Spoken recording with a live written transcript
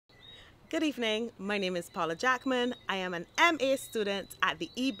Good evening, my name is Paula Jackman. I am an MA student at the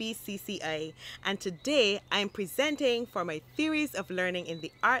EBCCI, and today I am presenting for my Theories of Learning in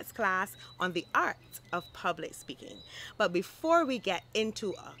the Arts class on the art of public speaking. But before we get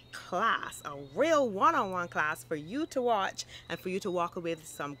into a class, a real one-on-one class for you to watch and for you to walk away with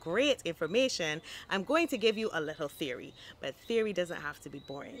some great information, I'm going to give you a little theory, but theory doesn't have to be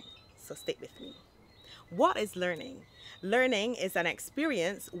boring, so stick with me. What is learning? Learning is an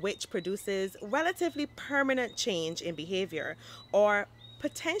experience which produces relatively permanent change in behavior or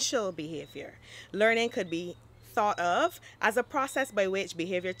potential behavior. Learning could be thought of as a process by which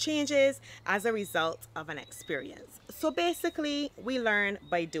behavior changes as a result of an experience. So basically, we learn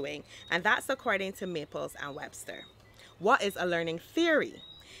by doing, and that's according to Maples and Webster. What is a learning theory?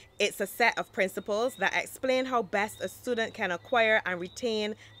 It's a set of principles that explain how best a student can acquire and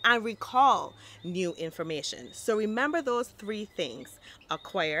retain and recall new information. So remember those three things: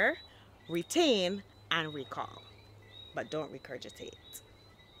 acquire, retain, and recall. But don't regurgitate.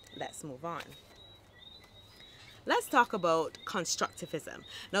 Let's move on. Let's talk about constructivism.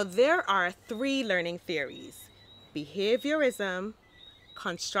 Now, there are three learning theories: behaviorism,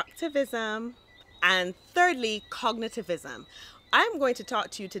 constructivism, and thirdly, cognitivism. I'm going to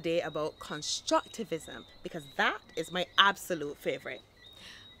talk to you today about constructivism because that is my absolute favorite.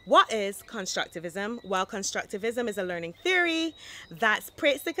 What is constructivism? Well, constructivism is a learning theory that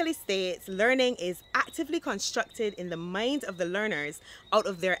basically states learning is actively constructed in the mind of the learners out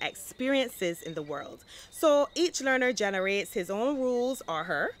of their experiences in the world. So each learner generates his own rules, or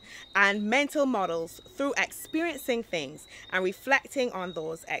her, and mental models through experiencing things and reflecting on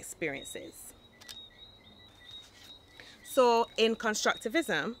those experiences. So in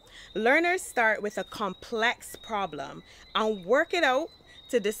constructivism, learners start with a complex problem and work it out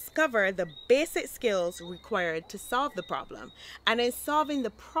to discover the basic skills required to solve the problem. And in solving the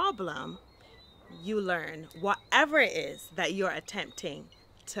problem, you learn whatever it is that you're attempting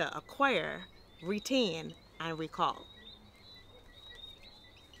to acquire, retain, and recall.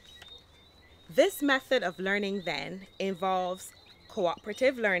 This method of learning then involves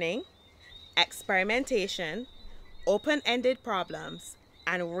cooperative learning, experimentation, open-ended problems,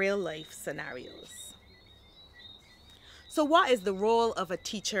 and real-life scenarios. So what is the role of a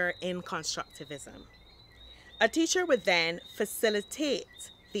teacher in constructivism? A teacher would then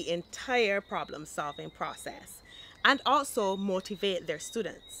facilitate the entire problem-solving process and also motivate their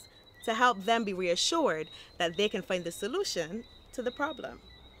students to help them be reassured that they can find the solution to the problem.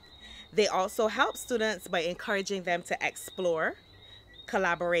 They also help students by encouraging them to explore,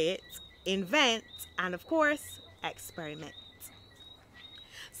 collaborate, invent, and of course, experiment.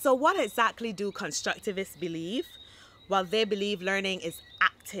 So what exactly do constructivists believe? Well, they believe learning is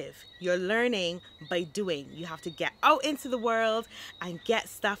active. You're learning by doing. You have to get out into the world and get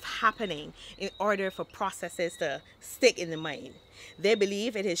stuff happening in order for processes to stick in the mind. They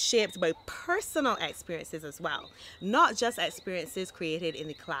believe it is shaped by personal experiences as well, not just experiences created in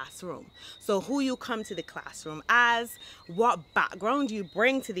the classroom. So who you come to the classroom as, what background you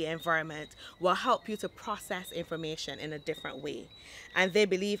bring to the environment will help you to process information in a different way. And they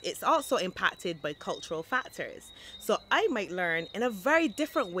believe it's also impacted by cultural factors. So I might learn in a very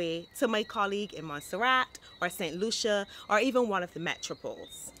different way to my colleague in Montserrat or St. Lucia or even one of the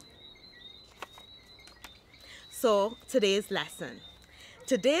metropoles. So today's lesson.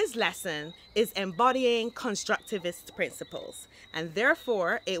 Today's lesson is embodying constructivist principles, and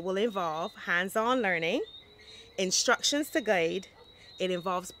therefore it will involve hands-on learning, instructions to guide, it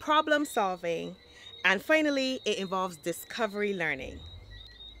involves problem solving, and finally it involves discovery learning.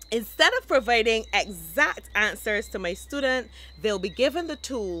 Instead of providing exact answers to my student, they'll be given the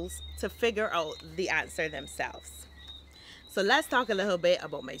tools to figure out the answer themselves. So let's talk a little bit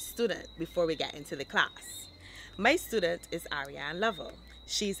about my student before we get into the class. My student is Arianne Lovell.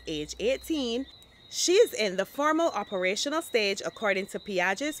 She's age 18. She's in the formal operational stage according to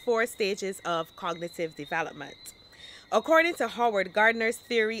Piaget's 4 stages of cognitive development. According to Howard Gardner's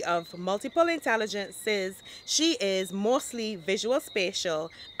theory of multiple intelligences, she is mostly visual,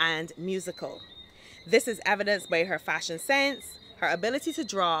 spatial, and musical. This is evidenced by her fashion sense, her ability to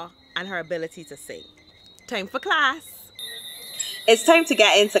draw, and her ability to sing. Time for class. It's time to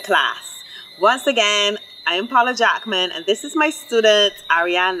get into class. Once again, I am Paula Jackman, and this is my student,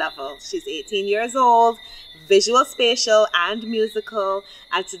 Arianne Lovell. She's 18 years old, visual, spatial, and musical,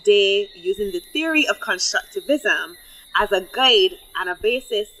 and today, using the theory of constructivism as a guide and a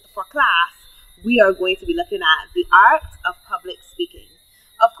basis for class, we are going to be looking at the art of public speaking.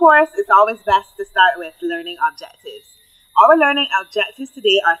 Of course, it's always best to start with learning objectives. Our learning objectives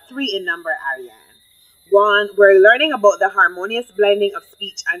today are 3 in number, Arianne. 1, we're learning about the harmonious blending of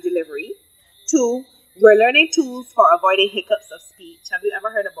speech and delivery. 2, we're learning tools for avoiding hiccups of speech. Have you ever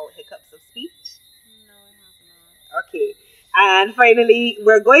heard about hiccups of speech? No, I have not. Okay. And finally,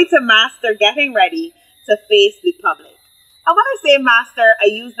 we're going to master getting ready to face the public. And when I say master, I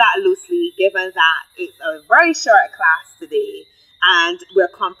use that loosely, given that it's a very short class today and we're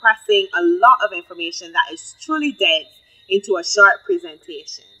compressing a lot of information that is truly dense into a short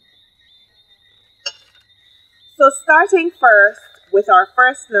presentation. So starting first with our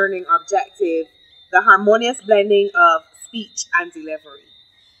first learning objective, the harmonious blending of speech and delivery.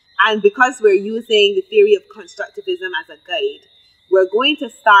 And because we're using the theory of constructivism as a guide, we're going to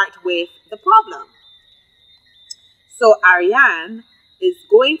start with the problem. So Arianne is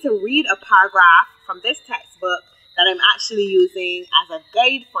going to read a paragraph from this textbook that I'm actually using as a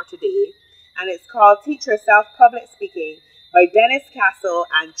guide for today. And it's called Teach Yourself Public Speaking by Dennis Castle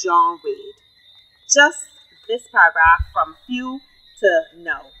and John Wade. Just this paragraph from few to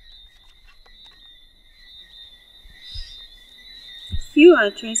no. Few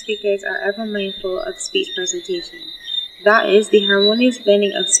untrained speakers are ever mindful of speech presentation. That is, the harmonious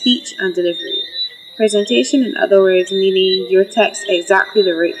blending of speech and delivery. Presentation, in other words, meaning your text exactly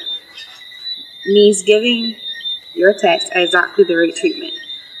the right, means giving your text exactly the right treatment,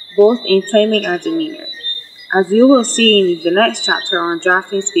 both in timing and demeanor. As you will see in the next chapter on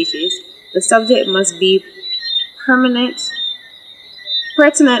drafting speeches, the subject must be pertinent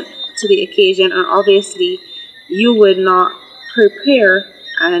to the occasion, and obviously you would not prepare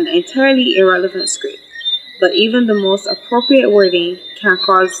an entirely irrelevant script. But even the most appropriate wording can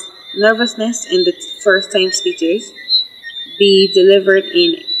cause nervousness in the first-time speeches, be delivered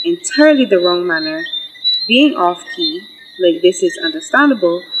in entirely the wrong manner, being off-key, like this is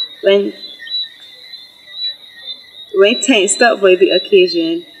understandable, when tensed up by the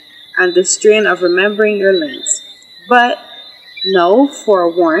occasion and the strain of remembering your lines. But no,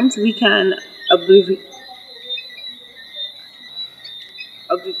 forewarned, we can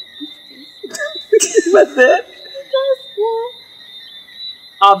What's it?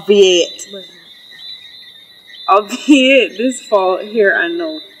 Obviate this fault here and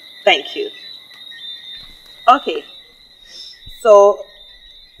now. Thank you. Okay, so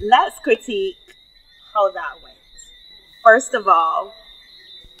let's critique how that went. First of all,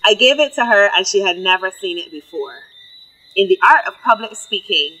 I gave it to her and she had never seen it before. In the art of public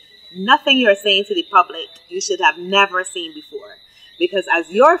speaking, nothing you're saying to the public you should have never seen before. Because as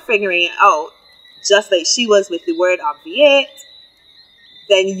you're figuring it out, just like she was with the word obviate,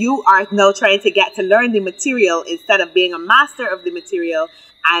 then you are now trying to get to learn the material instead of being a master of the material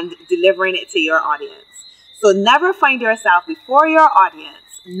and delivering it to your audience. So never find yourself before your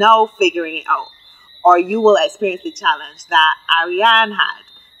audience now figuring it out, or you will experience the challenge that Arianne had.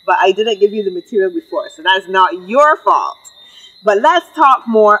 But I didn't give you the material before, so that's not your fault. But let's talk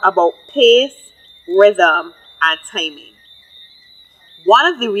more about pace, rhythm, and timing. One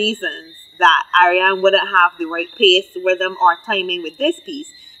of the reasons that Arianne wouldn't have the right pace, rhythm, or timing with this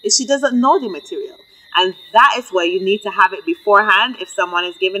piece is she doesn't know the material. And that is why you need to have it beforehand if someone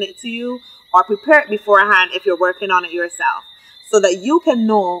is giving it to you, or prepare it beforehand if you're working on it yourself, so that you can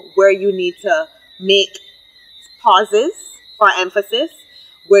know where you need to make pauses for emphasis,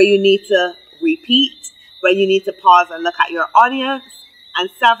 where you need to repeat, where you need to pause and look at your audience, and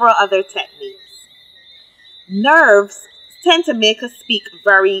several other techniques. Nerves tend to make us speak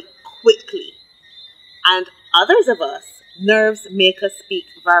very quickly, and others of us, nerves make us speak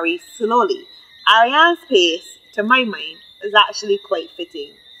very slowly. Arianne's pace, to my mind, is actually quite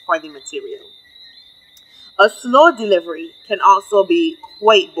fitting for the material. A slow delivery can also be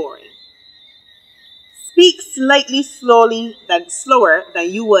quite boring. Speak slightly slower than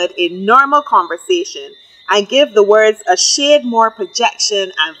you would in normal conversation and give the words a shade more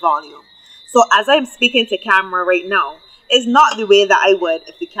projection and volume. So as I'm speaking to camera right now, it's not the way that I would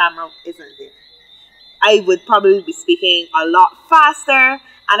if the camera isn't there. I would probably be speaking a lot faster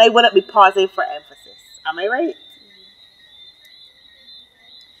and I wouldn't be pausing for emphasis. Am I right?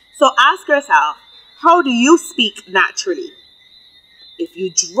 So ask yourself, how do you speak naturally? If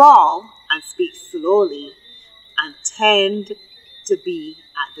you drawl and speak slowly and tend to be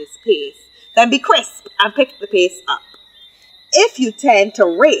at this pace, then be crisp and pick the pace up. If you tend to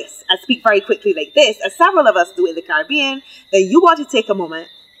race and speak very quickly like this, as several of us do in the Caribbean, then you want to take a moment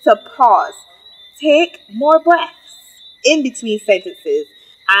to pause. Take more breaths in between sentences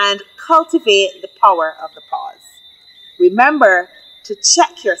and cultivate the power of the pause. Remember to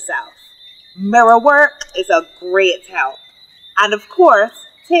check yourself. Mirror work is a great help. And of course,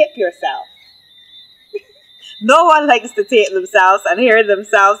 tape yourself. No one likes to tape themselves and hear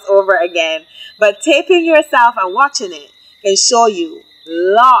themselves over again, but taping yourself and watching it can show you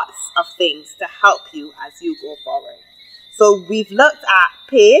lots of things to help you as you go forward. So we've looked at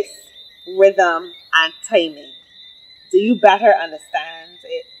pace, rhythm, and timing. Do you better understand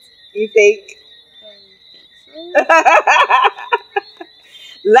it? You think?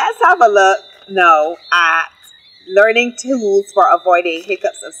 Let's have a look now at learning tools for avoiding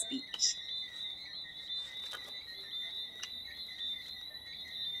hiccups of speech.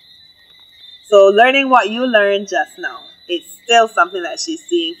 So learning what you learned just now, it's still something that she's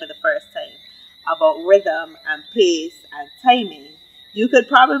seeing for the first time about rhythm and pace and timing. You could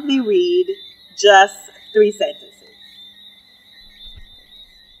probably read just 3 sentences.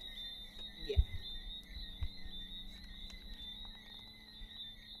 Yeah.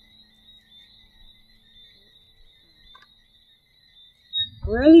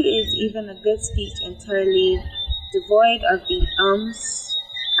 Rarely is even a good speech entirely devoid of the ums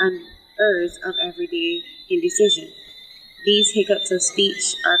and ers of everyday indecision. These hiccups of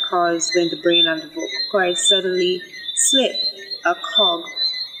speech are caused when the brain and the vocal cords suddenly slip a cog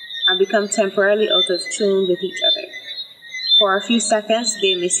and become temporarily out of tune with each other. For a few seconds,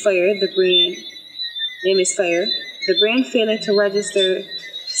 they misfire, the brain failing to register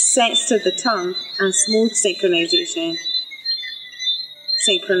sense to the tongue, and smooth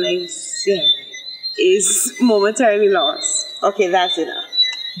is momentarily lost. Okay, that's enough.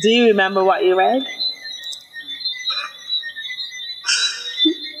 Do you remember what you read?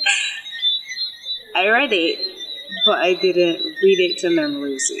 I read it, but I didn't read it to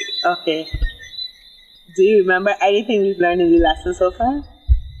memorize it. Okay. Do you remember anything we've learned in the lesson so far?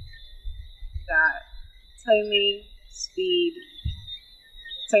 That timing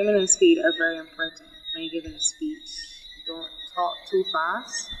and speed are very important when you're giving a speech. Don't talk too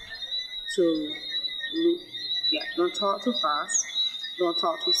fast don't talk too fast. Don't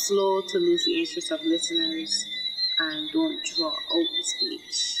talk too slow to lose the interest of listeners, and don't draw out the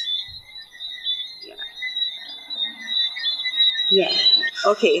speech. Yeah.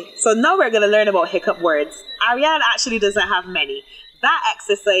 Okay, so now we're going to learn about hiccup words. Arianne actually doesn't have many. That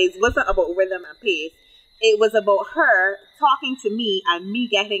exercise wasn't about rhythm and pace. It was about her talking to me and me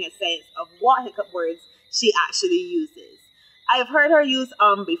getting a sense of what hiccup words she actually uses. I've heard her use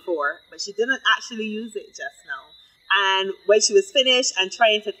before, but she didn't actually use it just now. And when she was finished and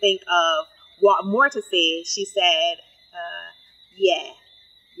trying to think of what more to say, she said, yeah.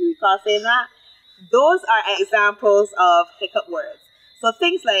 You recall saying that? Those are examples of hiccup words. So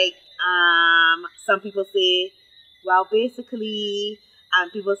things like, some people say, well, basically,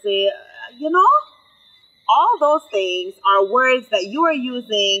 and people say, all those things are words that you are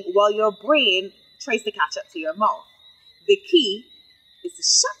using while your brain tries to catch up to your mouth. The key is to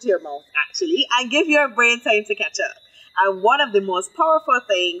shut your mouth, actually, and give your brain time to catch up. And one of the most powerful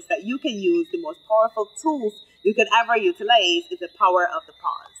things that you can use, the most powerful tools you can ever utilize, is the power of the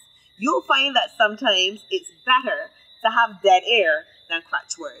pause. You'll find that sometimes it's better to have dead air than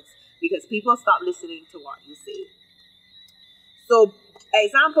crutch words because people stop listening to what you say. So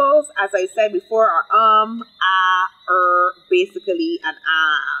examples, as I said before, are basically, and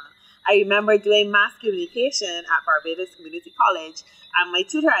I remember doing mass communication at Barbados Community College, and my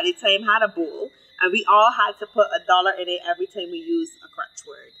tutor at the time had a bowl, and we all had to put $1 in it every time we used a crutch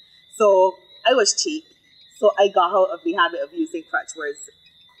word. So I was cheap, so I got out of the habit of using crutch words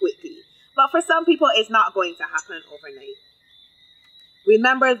quickly. But for some people, it's not going to happen overnight.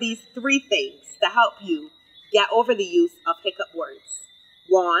 Remember these 3 things to help you get over the use of hiccup words.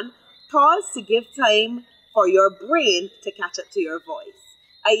 1, pause to give time for your brain to catch up to your voice.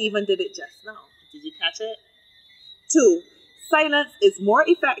 I even did it just now. Did you catch it? 2, silence is more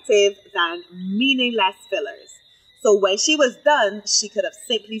effective than meaningless fillers. So when she was done, she could have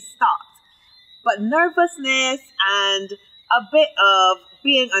simply stopped. But nervousness and a bit of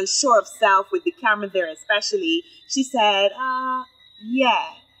being unsure of self with the camera there especially, she said,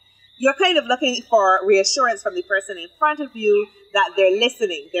 yeah. You're kind of looking for reassurance from the person in front of you that they're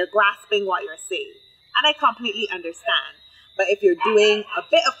listening, they're grasping what you're saying. And I completely understand. But if you're doing a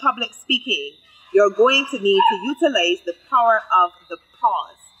bit of public speaking, you're going to need to utilize the power of the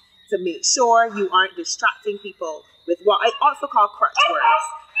pause to make sure you aren't distracting people with what I also call crutch words,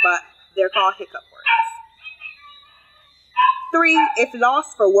 but they're called hiccup words. 3, if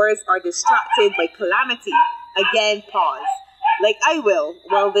lost for words or distracted by calamity, again pause. Like I will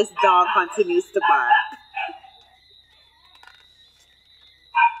while this dog continues to bark.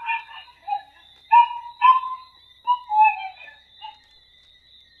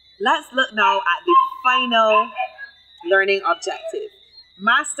 Let's look now at the final learning objective.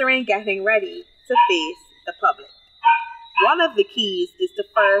 Mastering getting ready to face the public. One of the keys is to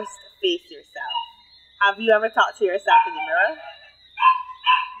first face yourself. Have you ever talked to yourself in the mirror?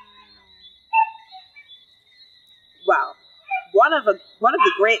 Well, one of the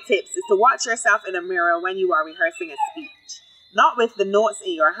great tips is to watch yourself in a mirror when you are rehearsing a speech. Not with the notes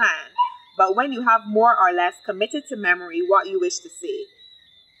in your hand, but when you have more or less committed to memory what you wish to say.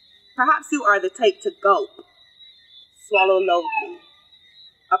 Perhaps you are the type to gulp, swallow loudly,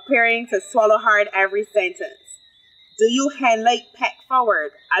 appearing to swallow hard every sentence. Do you hen-like peck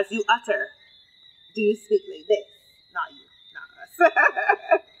forward as you utter? Do you speak like this? Not you, not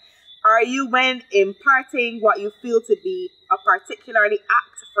us. Are you, when imparting what you feel to be a particularly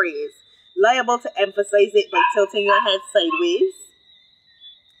apt phrase, liable to emphasize it by tilting your head sideways?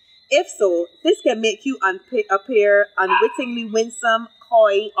 If so, this can make you appear unwittingly winsome,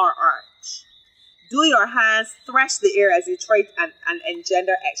 coy, or arch. Do your hands thresh the air as you try and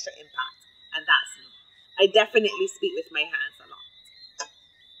engender extra impact? And that's me. I definitely speak with my hands a lot.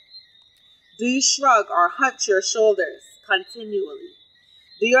 Do you shrug or hunch your shoulders continually?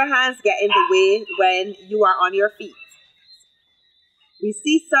 Do your hands get in the way when you are on your feet? We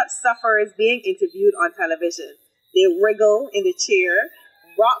see such sufferers being interviewed on television. They wriggle in the chair,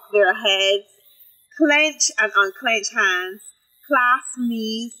 rock their heads, clench and unclench hands, clasp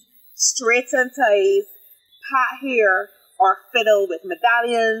knees, straighten ties, pat hair, or fiddle with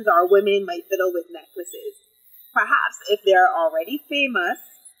medallions, or women might fiddle with necklaces. Perhaps if they are already famous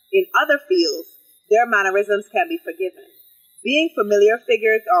in other fields, their mannerisms can be forgiven. Being familiar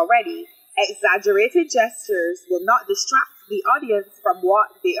figures already, exaggerated gestures will not distract the audience from what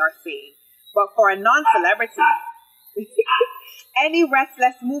they are saying. But for a non-celebrity, any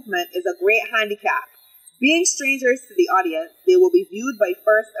restless movement is a great handicap. Being strangers to the audience, they will be viewed by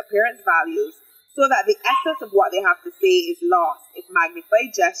first appearance values, so that the essence of what they have to say is lost if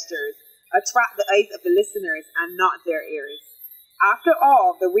magnified gestures attract the eyes of the listeners and not their ears. After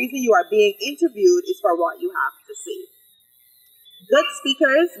all, the reason you are being interviewed is for what you have to say. Good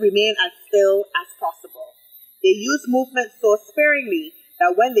speakers remain as still as possible. They use movement so sparingly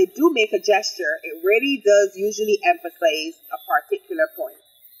that when they do make a gesture, it really does usually emphasize a particular point.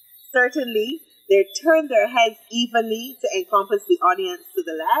 Certainly, they turn their heads evenly to encompass the audience to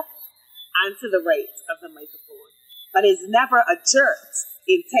the left and to the right of the microphone, but it's never a jerked,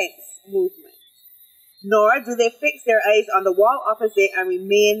 intense movement. Nor do they fix their eyes on the wall opposite and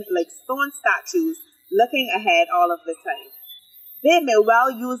remain like stone statues looking ahead all of the time. They may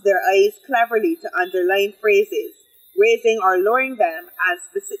well use their eyes cleverly to underline phrases, raising or lowering them as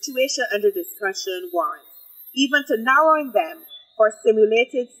the situation under discussion warrants, even to narrowing them for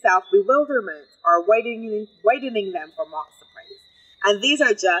simulated self-bewilderment or widening them for mock surprise. And these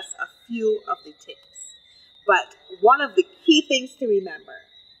are just a few of the tips. But one of the key things to remember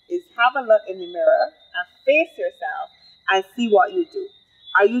is have a look in the mirror and face yourself and see what you do.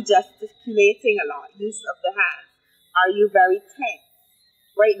 Are you gesticulating a lot? Use of the hands. Are you very tense?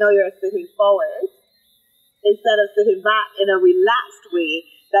 Right now you're sitting forward instead of sitting back in a relaxed way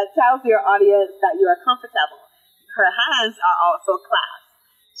that tells your audience that you are comfortable. Her hands are also clasped.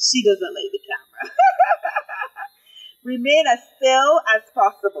 She doesn't like the camera. Remain as still as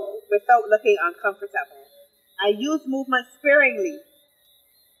possible without looking uncomfortable. And use movement sparingly.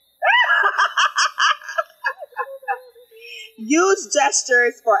 Use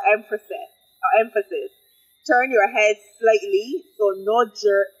gestures for emphasis. Turn your head slightly, so no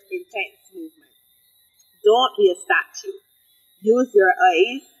jerk, intense movement. Don't be a statue. Use your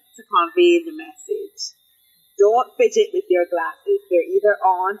eyes to convey the message. Don't fidget with your glasses. They're either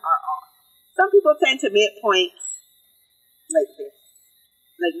on or off. Some people tend to make points like this,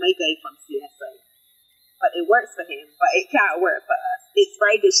 like my guy from CSI. But it works for him, but it can't work for us. It's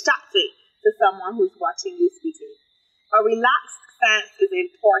very distracting to someone who's watching you speaking. A relaxed stance is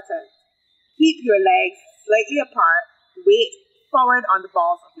important. Keep your legs slightly apart, weight forward on the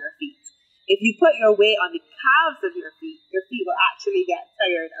balls of your feet. If you put your weight on the calves of your feet will actually get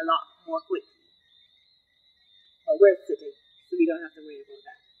tired a lot more quickly. But we're sitting, so we don't have to worry about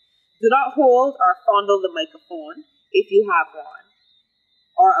that. Do not hold or fondle the microphone if you have one,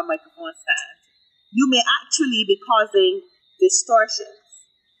 or a microphone stand. You may actually be causing distortions.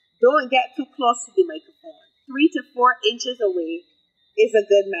 Don't get too close to the microphone. 3 to 4 inches away is a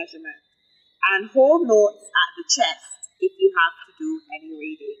good measurement. And hold notes at the chest if you have to do any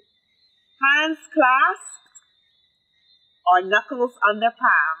reading. Hands clasped or knuckles under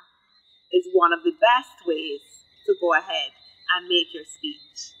palm is one of the best ways to go ahead and make your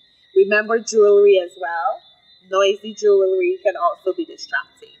speech. Remember jewelry as well. Noisy jewelry can also be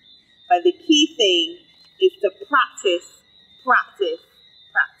distracting. But the key thing is to practice, practice,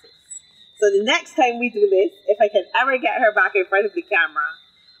 practice. So the next time we do this, if I can ever get her back in front of the camera,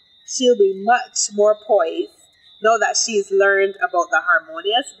 she'll be much more poised now that she's learned about the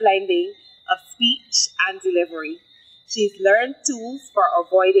harmonious blending of speech and delivery. She's learned tools for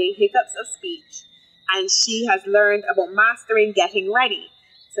avoiding hiccups of speech, and she has learned about mastering getting ready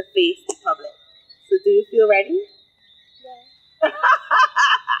to face the public. So do you feel ready? Yeah.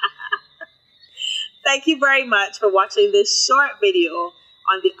 Thank you very much for watching this short video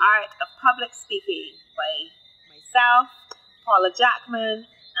on the art of public speaking by myself, Paula Jackman,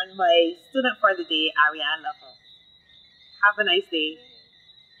 and my student for the day, Arianne Lovell. Have a nice day.